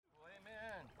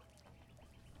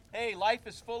Hey, life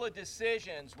is full of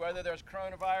decisions, whether there's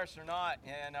coronavirus or not.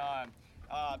 And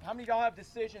how many of y'all have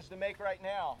decisions to make right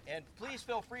now? And please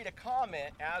feel free to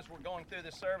comment as we're going through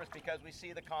the service because we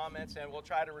see the comments and we'll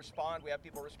try to respond. We have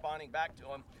people responding back to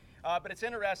them. But it's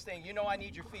interesting. You know I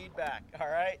need your feedback, all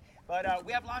right? But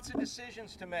we have lots of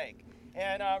decisions to make.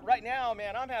 And right now,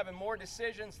 man, I'm having more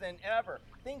decisions than ever.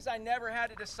 Things I never had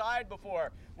to decide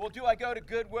before. Well, do I go to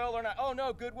Goodwill or not? Oh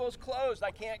no, Goodwill's closed.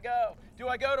 I can't go. Do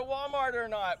I go to Walmart or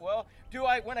not? Well,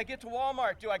 when I get to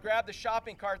Walmart, do I grab the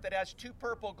shopping cart that has 2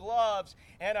 purple gloves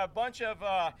and a bunch of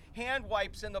hand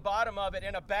wipes in the bottom of it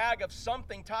and a bag of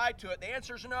something tied to it? The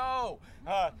answer is no.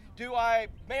 Do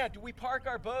we park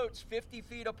our boats 50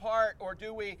 feet apart, or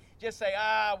do we just say,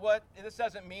 this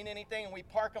doesn't mean anything, and we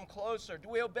park them closer? Do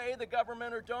we obey the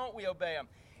government or don't we obey them?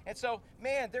 And so,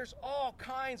 man, there's all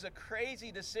kinds of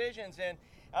crazy decisions, and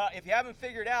if you haven't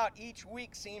figured out, each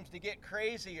week seems to get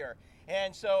crazier.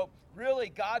 And so, really,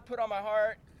 God put on my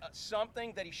heart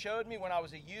something that He showed me when I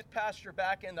was a youth pastor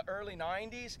back in the early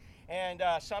 90s, and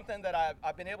something that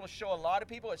I've been able to show a lot of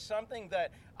people. It's something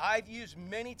that I've used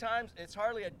many times. It's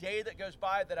hardly a day that goes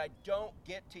by that I don't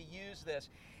get to use this.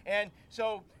 And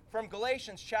so, from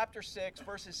Galatians chapter 6,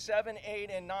 verses 7,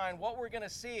 8, and 9, what we're going to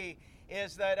see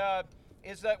is that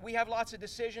we have lots of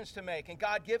decisions to make, and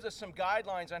God gives us some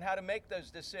guidelines on how to make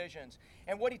those decisions.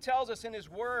 And what He tells us in His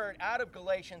Word out of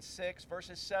Galatians 6,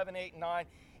 verses 7, 8, and 9,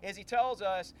 is He tells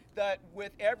us that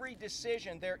with every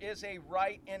decision, there is a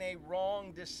right and a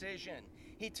wrong decision.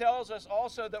 He tells us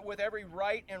also that with every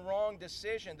right and wrong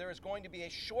decision, there is going to be a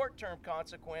short-term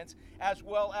consequence as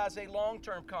well as a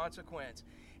long-term consequence.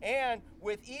 And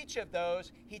with each of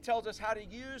those, He tells us how to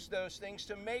use those things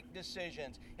to make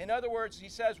decisions. In other words, He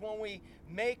says when we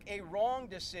make a wrong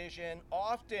decision,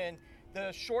 often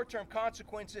the short-term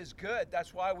consequence is good.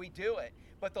 That's why we do it.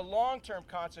 But the long-term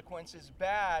consequence is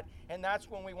bad, and that's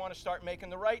when we want to start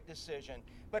making the right decision.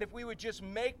 But if we would just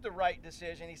make the right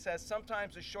decision, He says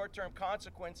sometimes the short-term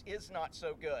consequence is not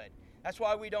so good. That's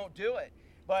why we don't do it.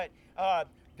 But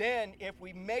then if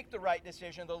we make the right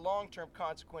decision, the long-term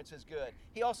consequence is good.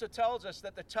 He also tells us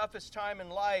that the toughest time in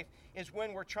life is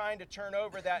when we're trying to turn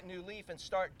over that new leaf and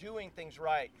start doing things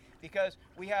right, because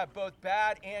we have both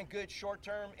bad and good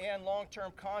short-term and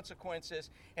long-term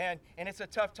consequences, and it's a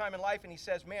tough time in life. And He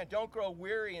says, man, don't grow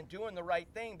weary in doing the right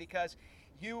thing, because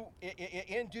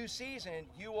in due season,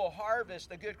 you will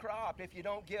harvest a good crop if you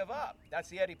don't give up. That's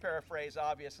the Eddie paraphrase,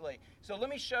 obviously. So let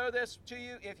me show this to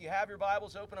you. If you have your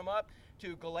Bibles, open them up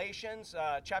to Galatians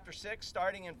chapter 6,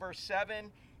 starting in verse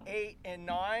 7, 8, and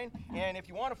 9. And if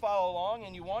you want to follow along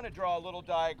and you want to draw a little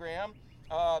diagram,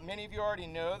 many of you already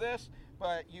know this,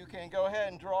 but you can go ahead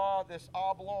and draw this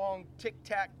oblong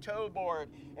tic-tac-toe board.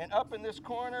 And up in this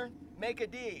corner, make a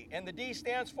D. And the D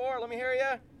stands for, let me hear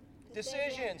you,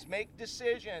 decisions. Make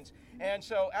decisions. And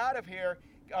so out of here,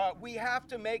 we have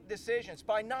to make decisions.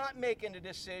 By not making a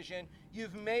decision,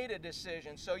 you've made a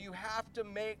decision. So you have to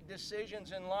make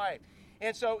decisions in life.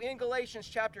 And so in Galatians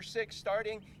chapter 6,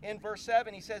 starting in verse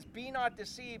 7, he says, be not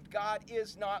deceived, God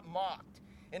is not mocked.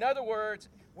 In other words,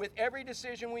 with every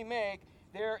decision we make,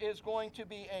 there is going to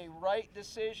be a right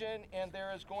decision and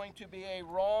there is going to be a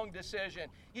wrong decision.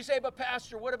 You say, but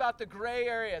Pastor, what about the gray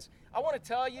areas? I want to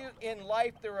tell you, in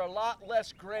life, there are a lot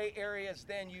less gray areas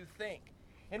than you think.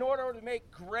 In order to make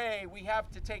gray, we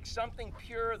have to take something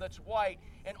pure that's white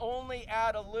and only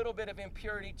add a little bit of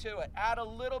impurity to it. Add a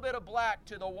little bit of black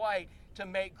to the white to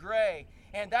make gray.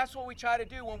 And that's what we try to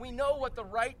do when we know what the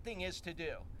right thing is to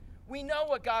do. We know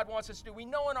what God wants us to do. We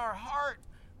know in our heart,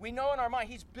 we know in our mind,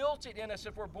 He's built it in us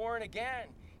if we're born again.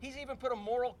 He's even put a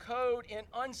moral code in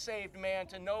unsaved man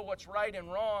to know what's right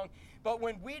and wrong. But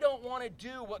when we don't want to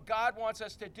do what God wants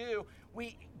us to do,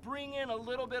 we bring in a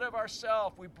little bit of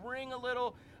ourself. We bring a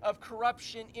little of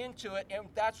corruption into it, and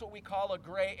that's what we call a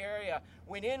gray area.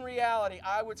 When in reality,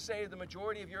 I would say the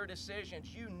majority of your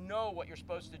decisions, you know what you're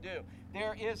supposed to do.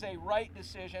 There is a right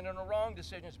decision and a wrong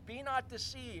decision. Be not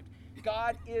deceived.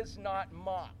 God is not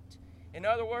mocked. In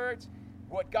other words,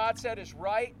 what God said is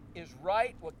right is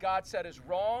right. What God said is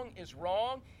wrong is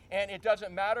wrong. And it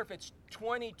doesn't matter if it's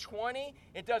 2020.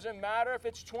 It doesn't matter if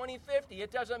it's 2050. It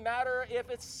doesn't matter if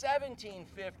it's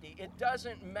 1750. It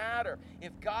doesn't matter.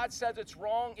 If God says it's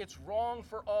wrong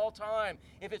for all time.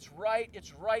 If it's right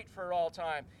for all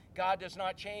time. God does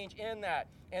not change in that.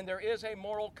 And there is a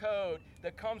moral code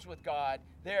that comes with God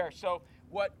there. So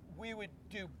what we would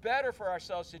do better for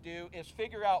ourselves to do is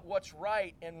figure out what's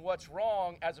right and what's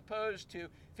wrong, as opposed to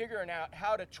figuring out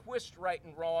how to twist right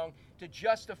and wrong to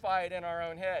justify it in our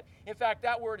own head. In fact,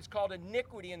 that word is called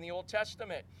iniquity in the Old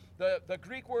Testament. The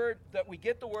Greek word that we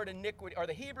get the word iniquity, or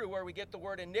the Hebrew word we get the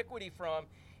word iniquity from,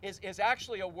 is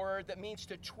actually a word that means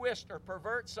to twist or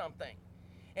pervert something.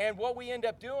 And what we end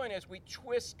up doing is we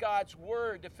twist God's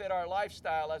word to fit our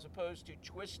lifestyle, as opposed to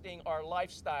twisting our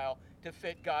lifestyle to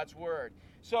fit God's word.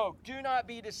 So do not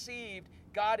be deceived.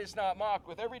 God is not mocked.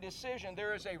 With every decision,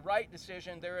 there is a right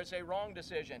decision, there is a wrong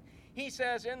decision. He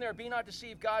says in there, be not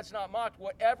deceived, God's not mocked.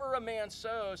 Whatever a man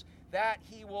sows, that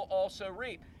he will also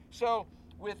reap. So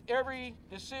with every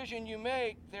decision you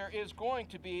make, there is going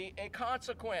to be a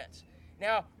consequence.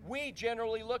 Now, we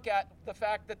generally look at the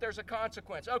fact that there's a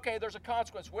consequence. Okay, there's a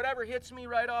consequence. Whatever hits me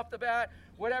right off the bat,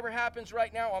 whatever happens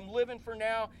right now, I'm living for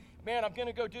now. Man, I'm going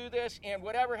to go do this, and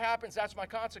whatever happens, that's my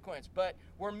consequence. But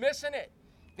we're missing it.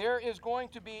 There is going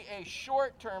to be a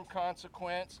short-term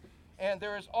consequence, and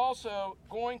there is also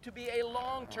going to be a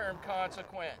long-term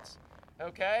consequence.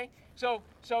 Okay? So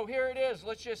here it is.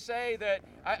 Let's just say that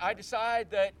I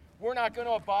decide that we're not going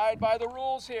to abide by the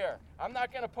rules here. I'm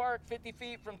not going to park 50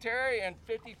 feet from Terry and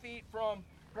 50 feet from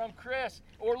Chris.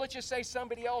 Or let's just say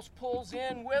somebody else pulls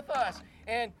in with us.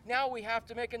 And now we have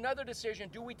to make another decision.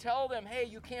 Do we tell them, hey,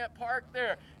 you can't park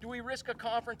there? Do we risk a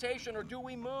confrontation, or do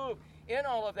we move in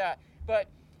all of that? But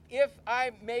if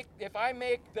I make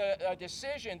the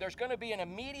decision, there's going to be an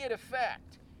immediate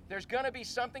effect. There's going to be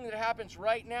something that happens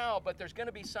right now, but there's going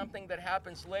to be something that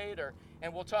happens later,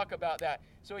 and we'll talk about that.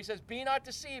 So he says, be not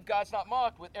deceived, God's not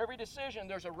mocked. With every decision,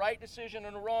 there's a right decision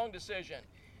and a wrong decision.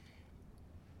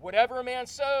 Whatever a man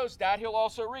sows, that he'll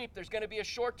also reap. There's going to be a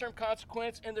short-term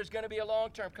consequence, and there's going to be a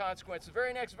long-term consequence. The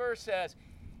very next verse says,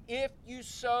 if you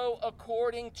sow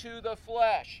according to the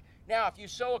flesh. Now, if you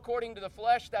sow according to the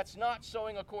flesh, that's not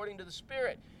sowing according to the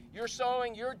Spirit. You're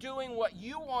sowing, you're doing what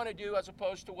you want to do as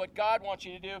opposed to what God wants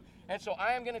you to do. And so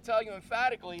I am going to tell you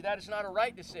emphatically that is not a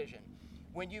right decision.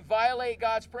 When you violate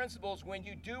God's principles, when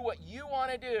you do what you want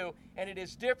to do, and it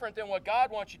is different than what God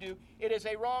wants you to do, it is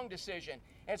a wrong decision.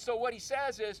 And so what he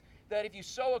says is that if you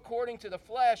sow according to the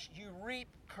flesh, you reap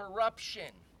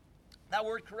corruption. That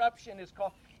word corruption is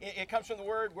called, it comes from the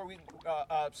word where we,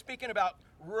 speaking about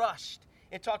rust.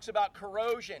 It talks about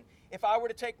corrosion. If I were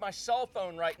to take my cell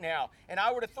phone right now and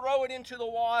I were to throw it into the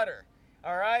water,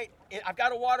 all right, I've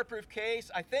got a waterproof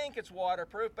case. I think it's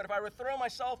waterproof, but if I were to throw my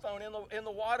cell phone in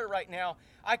the water right now,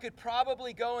 I could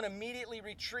probably go and immediately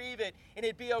retrieve it, and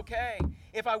it'd be okay.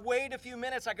 If I wait a few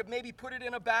minutes, I could maybe put it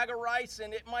in a bag of rice,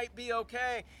 and it might be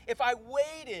okay. If I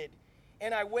waited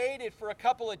for a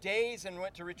couple of days and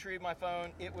went to retrieve my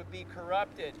phone, it would be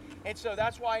corrupted. And so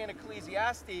that's why in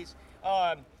Ecclesiastes,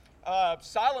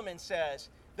 Solomon says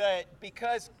that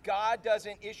because God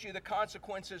doesn't issue the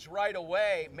consequences right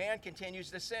away, man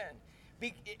continues to sin.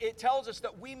 It tells us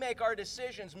that we make our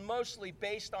decisions mostly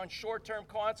based on short-term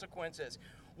consequences.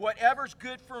 Whatever's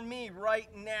good for me right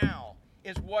now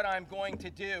is what I'm going to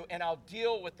do, and I'll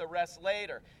deal with the rest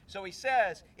later. So he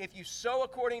says, if you sow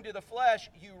according to the flesh,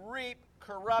 you reap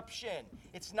corruption.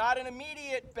 It's not an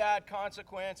immediate bad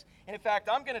consequence. And in fact,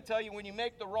 I'm going to tell you, when you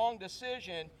make the wrong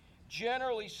decision,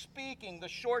 generally speaking, the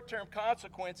short-term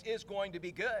consequence is going to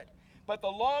be good. But the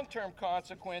long-term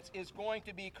consequence is going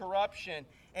to be corruption,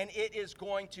 and it is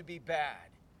going to be bad.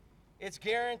 It's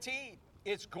guaranteed.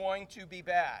 It's going to be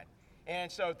bad. And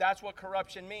so that's what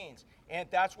corruption means. And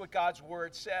that's what God's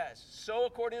word says. So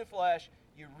according to the flesh,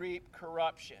 you reap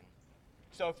corruption.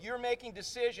 So if you're making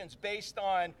decisions based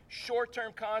on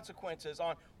short-term consequences,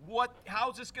 on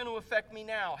how's this going to affect me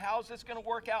now? How's this going to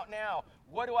work out now?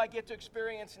 What do I get to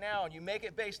experience now? And you make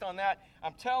it based on that,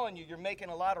 I'm telling you, you're making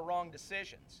a lot of wrong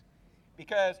decisions.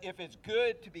 Because if it's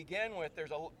good to begin with,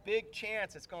 there's a big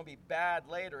chance it's going to be bad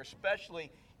later,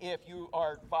 especially if you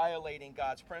are violating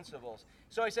God's principles.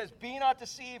 So he says, be not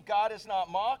deceived, God is not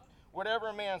mocked. Whatever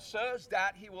a man sows,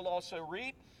 that he will also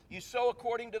reap. You sow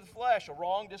according to the flesh, a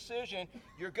wrong decision,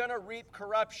 you're going to reap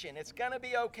corruption. It's going to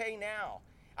be okay now.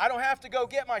 I don't have to go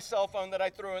get my cell phone that I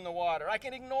threw in the water. I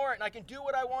can ignore it and I can do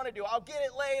what I want to do. I'll get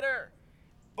it later.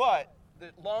 But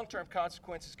the long-term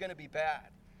consequence is going to be bad.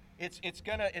 It's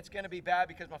going to be bad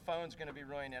because my phone's going to be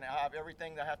ruined and I'll have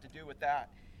everything that I have to do with that.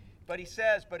 But he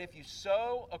says, but if you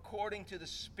sow according to the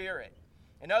Spirit,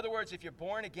 in other words, if you're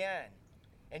born again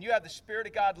and you have the Spirit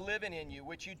of God living in you,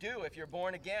 which you do if you're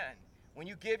born again, when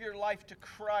you give your life to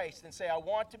Christ and say, I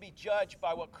want to be judged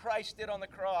by what Christ did on the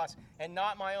cross and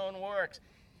not my own works,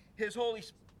 His Holy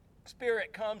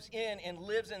Spirit comes in and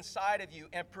lives inside of you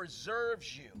and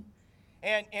preserves you.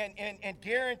 and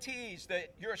guarantees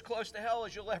that you're as close to hell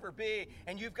as you'll ever be,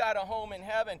 and you've got a home in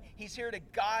heaven. He's here to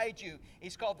guide you.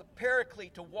 He's called the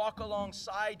Paraclete, to walk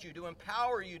alongside you, to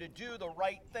empower you to do the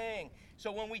right thing.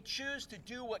 So when we choose to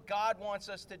do what God wants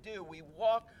us to do, we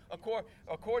walk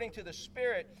according to the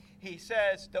Spirit. He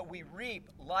says that we reap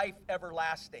life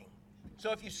everlasting.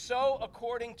 So if you sow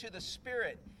according to the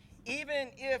Spirit, even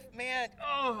if,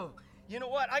 you know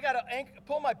what, I got to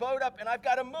pull my boat up and I've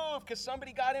got to move because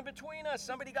somebody got in between us,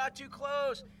 somebody got too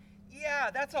close. Yeah,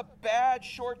 that's a bad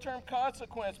short-term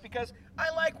consequence because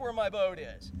I like where my boat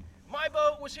is. My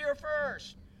boat was here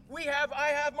first. I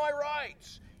have my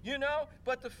rights, you know?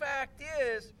 But the fact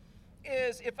is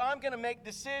if I'm going to make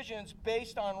decisions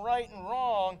based on right and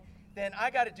wrong, then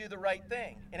I got to do the right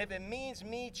thing. And if it means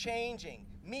me changing,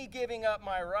 me giving up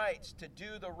my rights to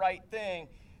do the right thing,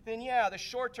 then yeah, the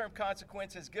short-term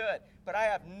consequence is good. But I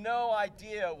have no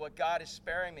idea what God is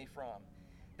sparing me from.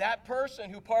 That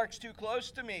person who parks too close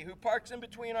to me, who parks in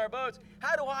between our boats,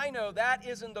 how do I know that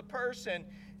isn't the person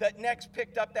that next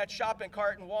picked up that shopping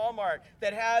cart in Walmart,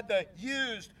 that had the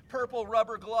used purple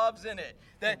rubber gloves in it,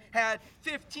 that had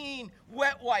 15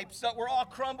 wet wipes that were all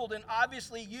crumbled and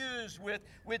obviously used with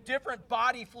different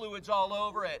body fluids all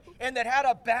over it, and that had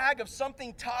a bag of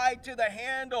something tied to the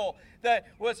handle that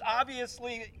was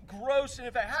obviously gross. And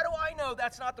in fact, how do I know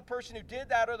that's not the person who did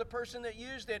that or the person that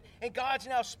used it, and God's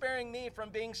now sparing me from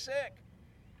being sick?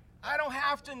 I don't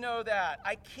have to know that.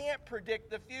 I can't predict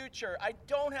the future. I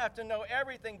don't have to know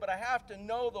everything, but I have to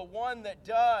know the one that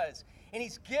does. And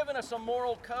He's given us a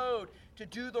moral code to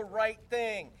do the right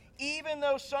thing, even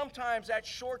though sometimes that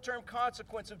short-term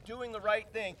consequence of doing the right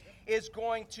thing is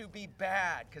going to be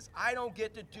bad, because I don't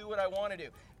get to do what I want to do.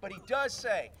 But He does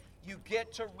say, you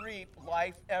get to reap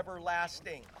life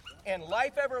everlasting. And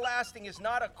life everlasting is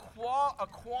not a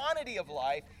quantity of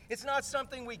life. It's not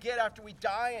something we get after we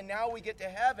die and now we get to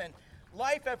heaven.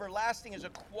 Life everlasting is a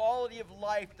quality of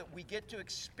life that we get to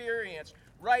experience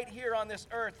right here on this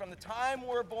earth from the time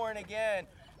we're born again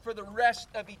for the rest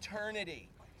of eternity.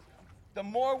 The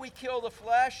more we kill the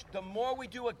flesh, the more we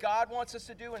do what God wants us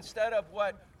to do instead of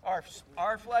what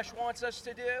our flesh wants us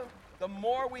to do, the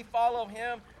more we follow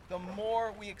Him, the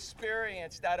more we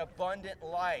experience that abundant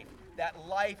life, that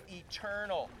life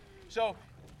eternal. So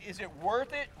is it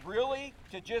worth it, really,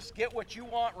 to just get what you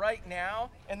want right now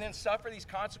and then suffer these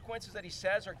consequences that He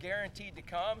says are guaranteed to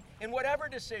come in whatever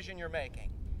decision you're making?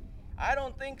 I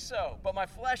don't think so, but my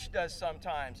flesh does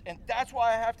sometimes, and that's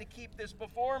why I have to keep this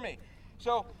before me.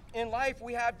 So in life,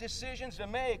 we have decisions to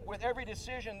make. With every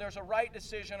decision, there's a right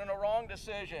decision and a wrong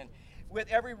decision. With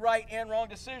every right and wrong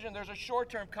decision, there's a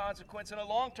short-term consequence and a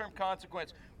long-term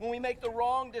consequence. When we make the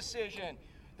wrong decision,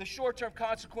 the short-term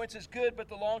consequence is good, but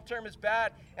the long-term is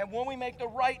bad. And when we make the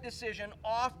right decision,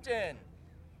 often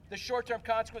the short-term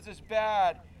consequence is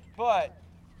bad, but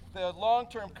the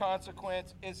long-term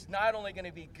consequence is not only going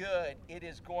to be good, it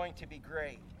is going to be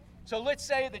great. So let's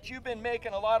say that you've been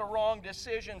making a lot of wrong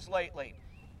decisions lately,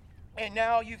 and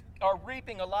now you are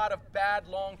reaping a lot of bad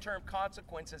long-term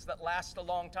consequences that last a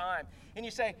long time. And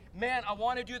you say, man, I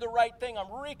want to do the right thing. I'm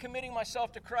recommitting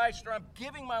myself to Christ, or I'm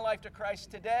giving my life to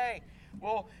Christ today.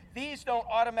 Well, these don't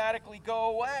automatically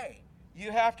go away.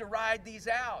 You have to ride these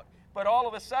out. But all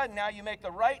of a sudden, now you make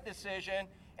the right decision,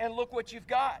 and look what you've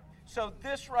got. So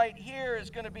this right here is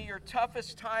going to be your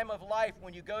toughest time of life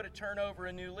when you go to turn over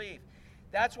a new leaf.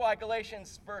 That's why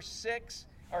Galatians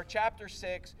chapter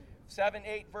 6, 7,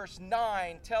 8, verse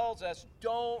 9 tells us,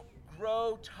 don't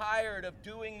grow tired of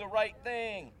doing the right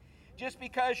thing. Just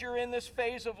because you're in this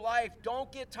phase of life,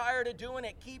 don't get tired of doing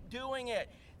it. Keep doing it.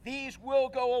 These will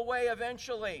go away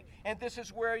eventually, and this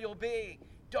is where you'll be.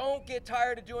 Don't get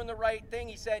tired of doing the right thing.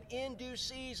 He said, in due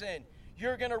season,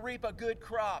 you're going to reap a good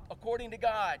crop, according to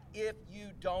God, if you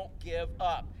don't give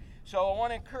up. So I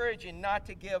want to encourage you not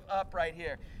to give up right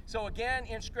here. So again,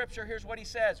 in Scripture, here's what He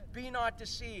says. Be not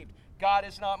deceived. God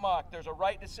is not mocked. There's a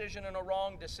right decision and a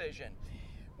wrong decision.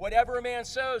 Whatever a man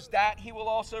sows, that he will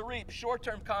also reap.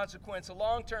 Short-term consequence, a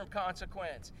long-term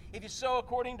consequence. If you sow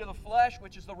according to the flesh,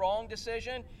 which is the wrong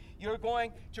decision, you're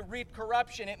going to reap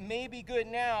corruption. It may be good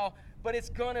now, but it's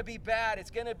going to be bad.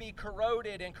 It's going to be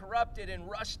corroded and corrupted and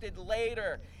rusted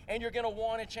later, and you're going to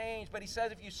want to change. But He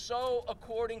says if you sow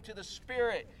according to the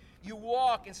Spirit, you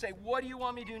walk and say, what do you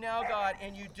want me to do now, God?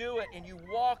 And you do it, and you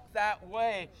walk that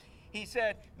way. He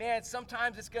said, man,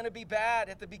 sometimes it's going to be bad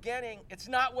at the beginning. It's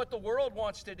not what the world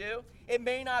wants to do. It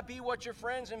may not be what your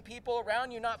friends and people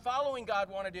around you not following God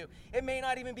want to do. It may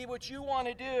not even be what you want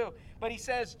to do. But He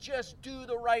says, just do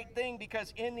the right thing,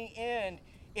 because in the end,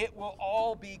 it will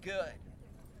all be good.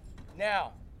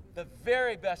 Now, the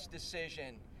very best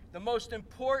decision, the most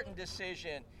important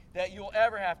decision that you'll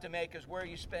ever have to make is where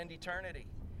you spend eternity.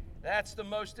 That's the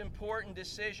most important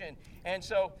decision. And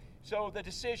so the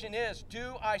decision is,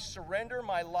 do I surrender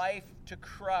my life to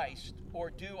Christ, or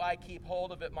do I keep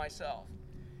hold of it myself?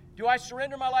 Do I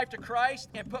surrender my life to Christ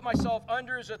and put myself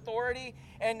under his authority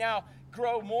and now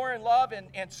grow more in love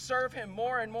and serve him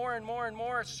more and more and more and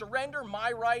more, surrender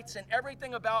my rights and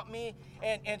everything about me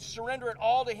and surrender it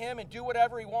all to him and do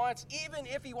whatever he wants, even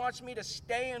if he wants me to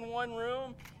stay in one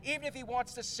room, even if he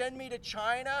wants to send me to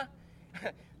China?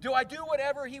 Do I do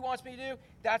whatever he wants me to do?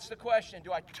 That's the question.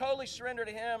 Do I totally surrender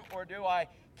to him, or do I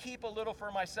keep a little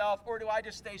for myself, or do I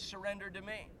just stay surrendered to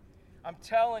me? I'm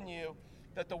telling you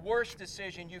that the worst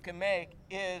decision you can make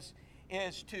is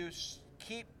to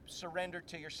keep surrendered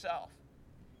to yourself.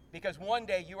 Because one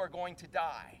day you are going to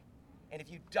die. And if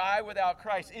you die without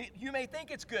Christ, you may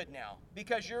think it's good now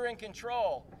because you're in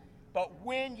control. But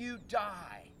when you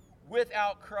die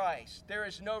without Christ, there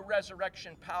is no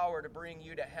resurrection power to bring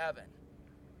you to heaven.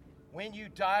 When you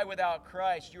die without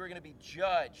Christ, you are going to be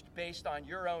judged based on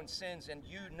your own sins, and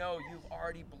you know you've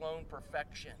already blown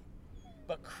perfection.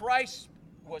 But Christ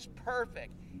was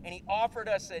perfect, and he offered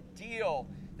us a deal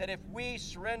that if we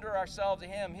surrender ourselves to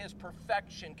him, his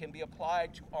perfection can be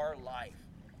applied to our life.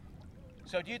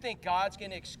 So do you think God's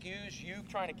going to excuse you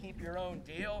trying to keep your own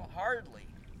deal? Hardly.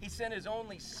 He sent his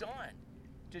only son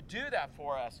to do that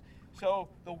for us. So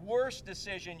the worst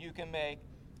decision you can make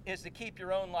is to keep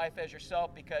your own life as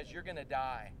yourself, because you're going to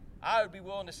die. I would be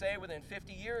willing to say within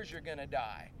 50 years you're going to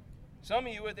die. Some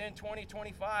of you within 20,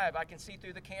 25, I can see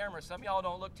through the camera. Some of y'all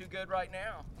don't look too good right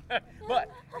now. But,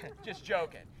 just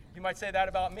joking. You might say that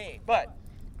about me. But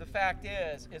the fact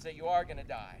is that you are going to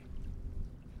die.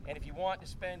 And if you want to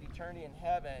spend eternity in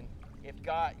heaven,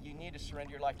 you need to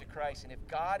surrender your life to Christ. And if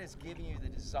God is giving you the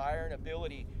desire and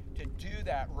ability to do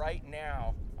that right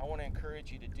now, I want to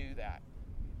encourage you to do that.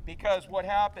 Because what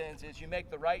happens is you make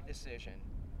the right decision.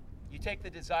 You take the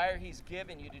desire he's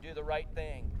given you to do the right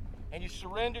thing, and you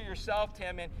surrender yourself to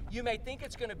him, and you may think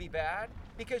it's going to be bad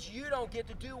because you don't get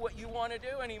to do what you want to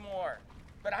do anymore.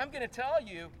 But I'm going to tell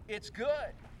you, it's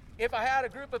good. If I had a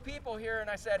group of people here and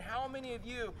I said, how many of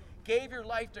you gave your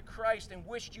life to Christ and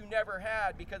wished you never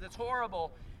had because it's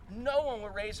horrible, no one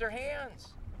would raise their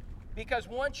hands. Because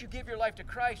once you give your life to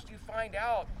Christ, you find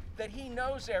out that he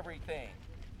knows everything.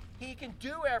 He can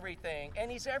do everything,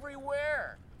 and he's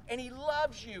everywhere. And he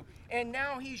loves you, and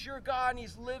now he's your God, and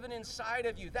he's living inside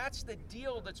of you. That's the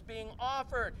deal that's being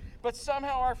offered. But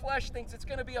somehow our flesh thinks it's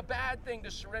going to be a bad thing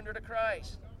to surrender to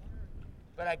Christ.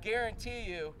 But I guarantee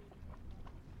you,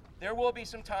 there will be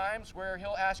some times where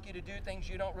he'll ask you to do things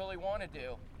you don't really want to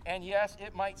do. And yes,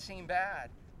 it might seem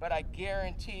bad, but I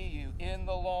guarantee you, in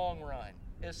the long run,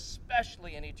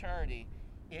 especially in eternity,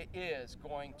 it is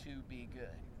going to be good.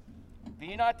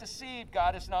 Be not deceived,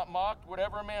 God is not mocked.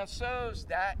 Whatever a man sows,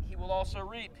 that he will also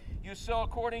reap. You sow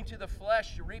according to the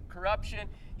flesh, you reap corruption.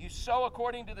 You sow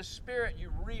according to the Spirit,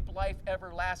 you reap life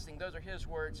everlasting. Those are his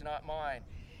words, not mine.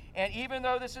 And even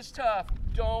though this is tough,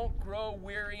 don't grow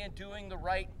weary in doing the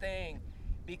right thing.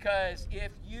 Because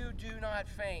if you do not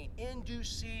faint, in due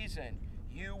season,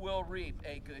 you will reap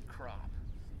a good crop.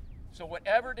 So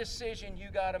whatever decision you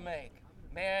got to make,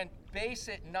 man, base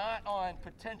it not on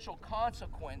potential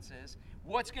consequences.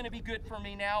 What's going to be good for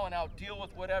me now and I'll deal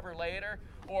with whatever later?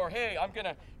 Or, hey, I'm going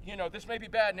to, this may be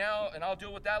bad now and I'll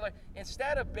deal with that later.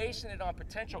 Instead of basing it on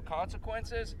potential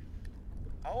consequences,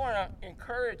 I want to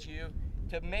encourage you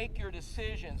to make your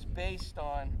decisions based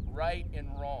on right and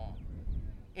wrong.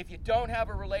 If you don't have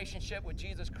a relationship with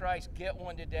Jesus Christ, get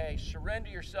one today. Surrender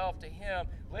yourself to him.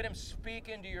 Let him speak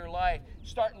into your life.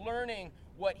 Start learning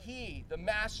what he, the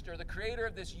master, the creator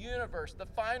of this universe, the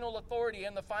final authority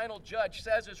and the final judge,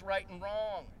 says is right and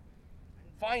wrong.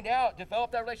 Find out,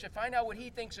 develop that relationship. Find out what he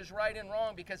thinks is right and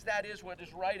wrong, because that is what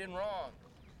is right and wrong.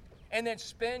 And then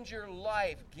spend your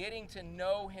life getting to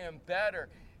know him better.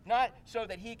 Not so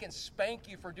that he can spank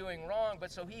you for doing wrong,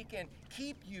 but so he can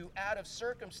keep you out of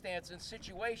circumstances and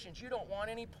situations you don't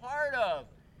want any part of,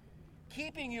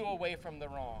 keeping you away from the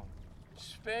wrong.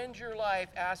 Spend your life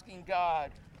asking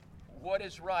God what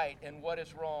is right and what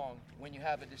is wrong when you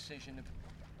have a decision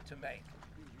to make,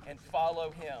 and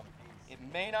follow him. It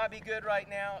may not be good right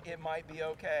now, it might be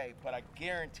okay, but I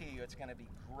guarantee you it's going to be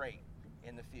great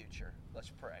in the future. Let's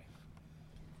pray.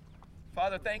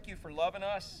 Father, thank you for loving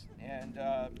us, and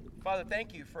Father,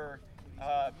 thank you for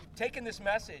taking this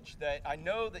message that I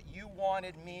know that you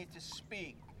wanted me to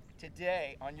speak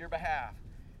today on your behalf.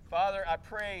 Father, I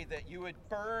pray that you would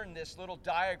burn this little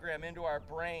diagram into our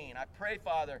brain. I pray,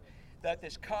 Father, that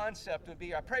this concept would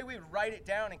be, I pray we would write it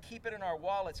down and keep it in our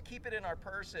wallets, keep it in our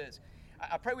purses.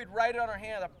 I pray we'd write it on our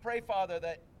hands. I pray, Father,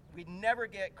 that we never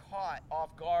get caught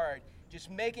off guard just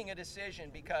making a decision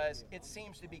because it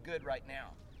seems to be good right now.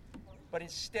 But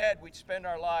instead, we'd spend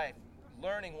our life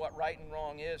learning what right and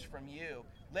wrong is from you,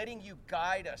 letting you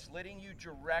guide us, letting you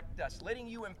direct us, letting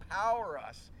you empower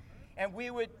us. And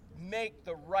we would make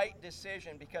the right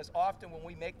decision, because often when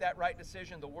we make that right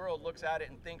decision, the world looks at it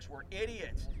and thinks we're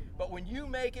idiots. But when you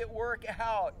make it work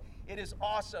out, it is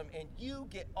awesome, and you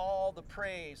get all the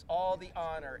praise, all the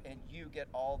honor, and you get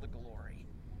all the glory.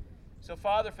 So,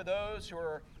 Father, for those who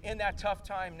are in that tough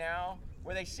time now,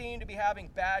 where they seem to be having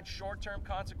bad short-term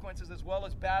consequences as well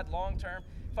as bad long-term,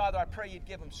 Father, I pray you'd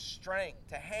give them strength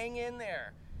to hang in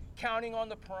there, counting on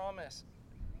the promise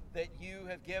that you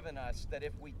have given us, that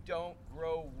if we don't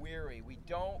grow weary, we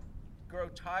don't grow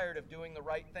tired of doing the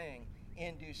right thing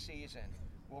in due season,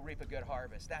 we'll reap a good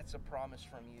harvest. That's a promise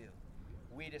from you.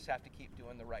 We just have to keep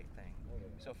doing the right thing.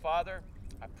 So, Father,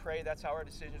 I pray that's how our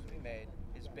decisions will be made,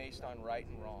 is based on right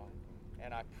and wrong.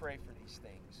 And I pray for these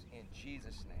things in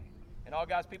Jesus' name. And all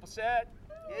God's people said,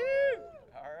 Woo!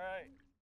 All right.